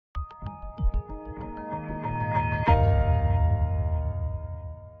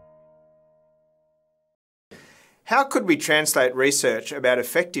How could we translate research about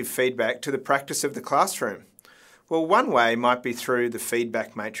effective feedback to the practice of the classroom? Well, one way might be through the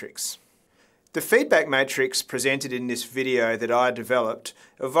feedback matrix. The feedback matrix presented in this video that I developed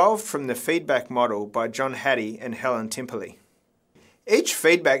evolved from the feedback model by John Hattie and Helen Timperley. Each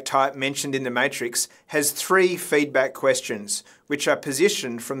feedback type mentioned in the matrix has 3 feedback questions, which are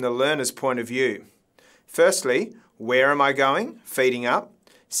positioned from the learner's point of view. Firstly, where am I going? Feeding up.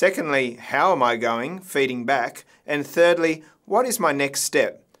 Secondly, how am I going? Feeding back. And thirdly, what is my next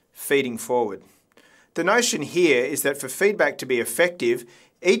step? Feeding forward. The notion here is that for feedback to be effective,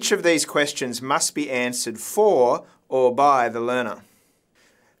 each of these questions must be answered for or by the learner.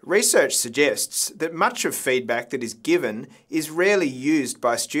 Research suggests that much of feedback that is given is rarely used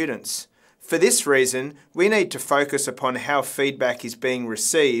by students. For this reason, we need to focus upon how feedback is being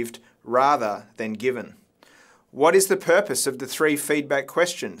received rather than given. What is the purpose of the 3 feedback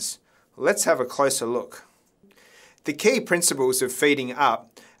questions? Let's have a closer look. The key principles of feeding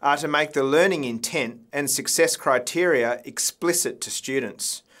up are to make the learning intent and success criteria explicit to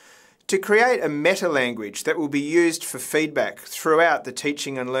students, to create a meta-language that will be used for feedback throughout the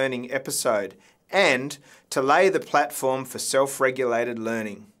teaching and learning episode, and to lay the platform for self-regulated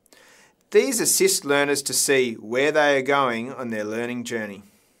learning. These assist learners to see where they are going on their learning journey.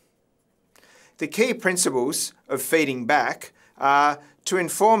 The key principles of feeding back are to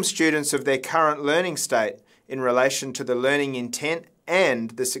inform students of their current learning state in relation to the learning intent and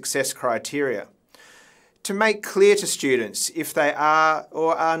the success criteria, to make clear to students if they are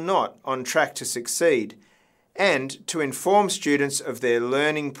or are not on track to succeed, and to inform students of their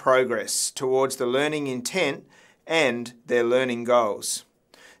learning progress towards the learning intent and their learning goals.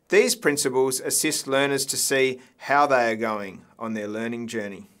 These principles assist learners to see how they are going on their learning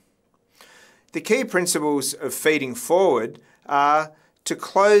journey. The key principles of feeding forward are to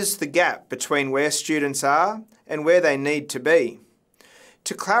close the gap between where students are and where they need to be,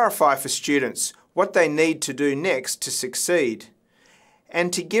 to clarify for students what they need to do next to succeed,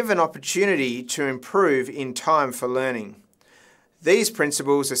 and to give an opportunity to improve in time for learning. These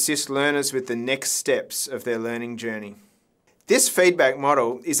principles assist learners with the next steps of their learning journey. This feedback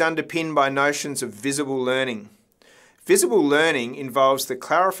model is underpinned by notions of visible learning. Visible learning involves the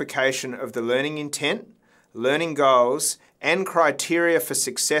clarification of the learning intent, learning goals, and criteria for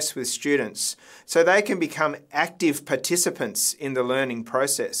success with students, so they can become active participants in the learning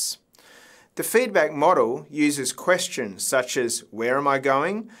process. The feedback model uses questions such as where am I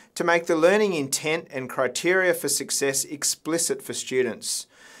going to make the learning intent and criteria for success explicit for students.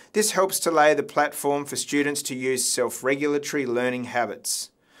 This helps to lay the platform for students to use self-regulatory learning habits.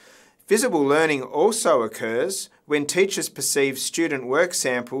 Visible learning also occurs when teachers perceive student work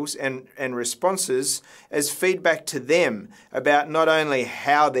samples and responses as feedback to them about not only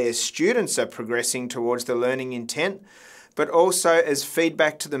how their students are progressing towards the learning intent, but also as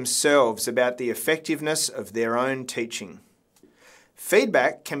feedback to themselves about the effectiveness of their own teaching.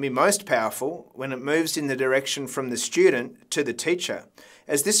 Feedback can be most powerful when it moves in the direction from the student to the teacher,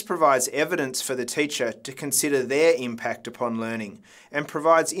 as this provides evidence for the teacher to consider their impact upon learning and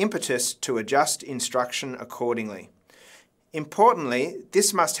provides impetus to adjust instruction accordingly. Importantly,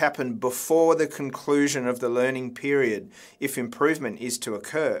 this must happen before the conclusion of the learning period if improvement is to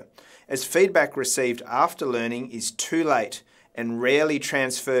occur, as feedback received after learning is too late and rarely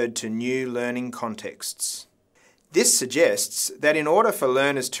transferred to new learning contexts. This suggests that in order for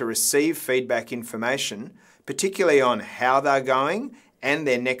learners to receive feedback information, particularly on how they're going and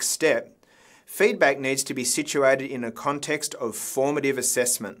their next step, feedback needs to be situated in a context of formative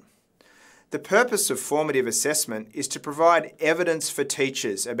assessment. The purpose of formative assessment is to provide evidence for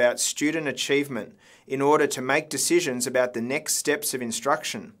teachers about student achievement in order to make decisions about the next steps of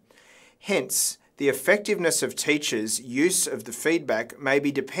instruction. Hence, the effectiveness of teachers' use of the feedback may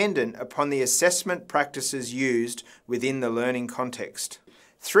be dependent upon the assessment practices used within the learning context.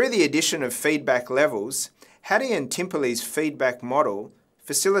 Through the addition of feedback levels, Hattie and Timperley's feedback model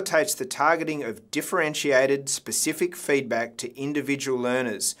facilitates the targeting of differentiated, specific feedback to individual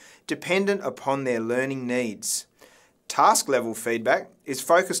learners, dependent upon their learning needs. Task-level feedback is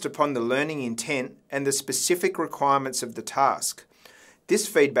focused upon the learning intent and the specific requirements of the task. This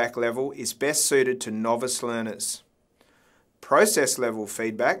feedback level is best suited to novice learners. Process-level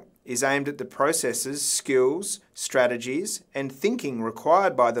feedback is aimed at the processes, skills, strategies, and thinking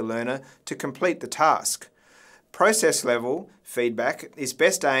required by the learner to complete the task. Process-level feedback is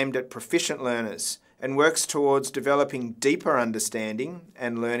best aimed at proficient learners and works towards developing deeper understanding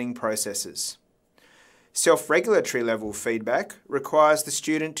and learning processes. Self-regulatory level feedback requires the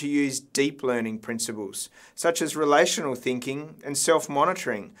student to use deep learning principles, such as relational thinking and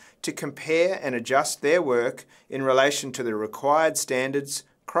self-monitoring, to compare and adjust their work in relation to the required standards,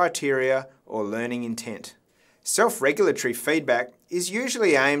 criteria, or learning intent. Self-regulatory feedback is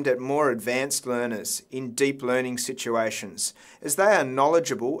usually aimed at more advanced learners in deep learning situations, as they are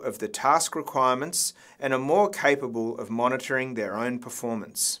knowledgeable of the task requirements and are more capable of monitoring their own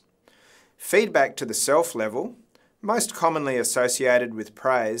performance. Feedback to the self level, most commonly associated with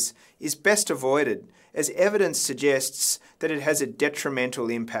praise, is best avoided as evidence suggests that it has a detrimental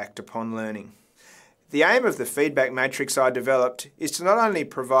impact upon learning. The aim of the feedback matrix I developed is to not only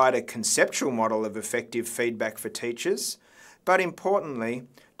provide a conceptual model of effective feedback for teachers, but importantly,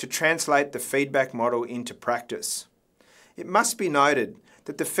 to translate the feedback model into practice. It must be noted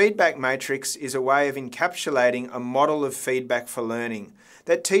that the feedback matrix is a way of encapsulating a model of feedback for learning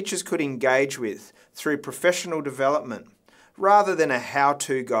that teachers could engage with through professional development, rather than a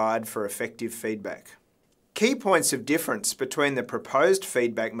how-to guide for effective feedback. Key points of difference between the proposed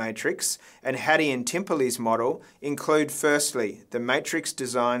feedback matrix and Hattie and Timperley's model include, firstly, the matrix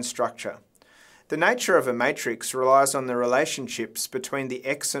design structure. The nature of a matrix relies on the relationships between the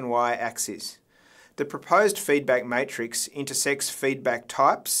X and Y axes. The proposed feedback matrix intersects feedback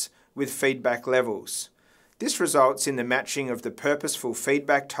types with feedback levels. This results in the matching of the purposeful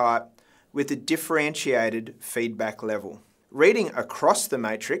feedback type with the differentiated feedback level. Reading across the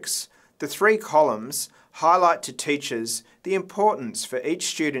matrix, the three columns highlight to teachers the importance for each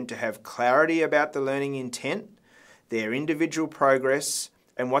student to have clarity about the learning intent, their individual progress,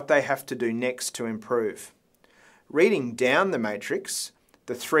 and what they have to do next to improve. Reading down the matrix,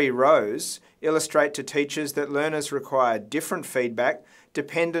 the three rows illustrate to teachers that learners require different feedback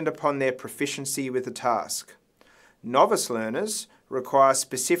dependent upon their proficiency with the task. Novice learners require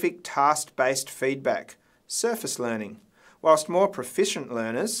specific task-based feedback, surface learning, whilst more proficient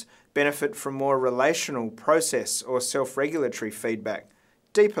learners benefit from more relational, process or self-regulatory feedback,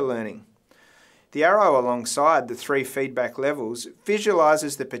 deeper learning. The arrow alongside the three feedback levels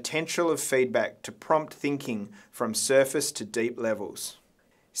visualises the potential of feedback to prompt thinking from surface to deep levels.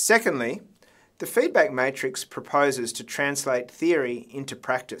 Secondly, the feedback matrix proposes to translate theory into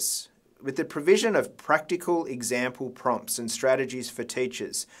practice with the provision of practical example prompts and strategies for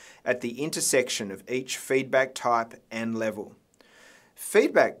teachers at the intersection of each feedback type and level.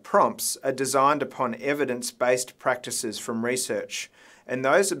 Feedback prompts are designed upon evidence-based practices from research and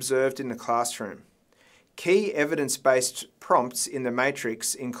those observed in the classroom. Key evidence-based prompts in the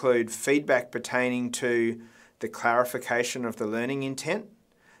matrix include feedback pertaining to the clarification of the learning intent,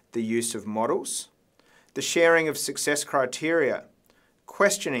 the use of models, the sharing of success criteria,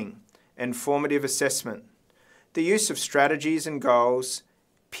 questioning and formative assessment, the use of strategies and goals,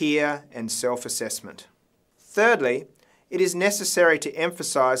 peer and self-assessment. Thirdly, it is necessary to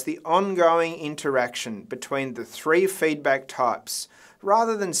emphasise the ongoing interaction between the three feedback types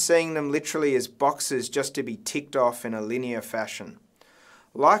rather than seeing them literally as boxes just to be ticked off in a linear fashion.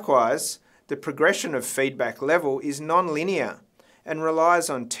 Likewise, the progression of feedback level is non-linear and relies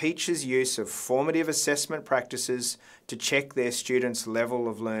on teachers' use of formative assessment practices to check their students' level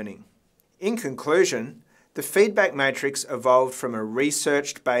of learning. In conclusion, the feedback matrix evolved from a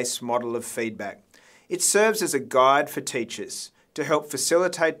research-based model of feedback. It serves as a guide for teachers to help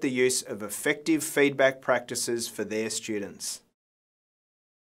facilitate the use of effective feedback practices for their students.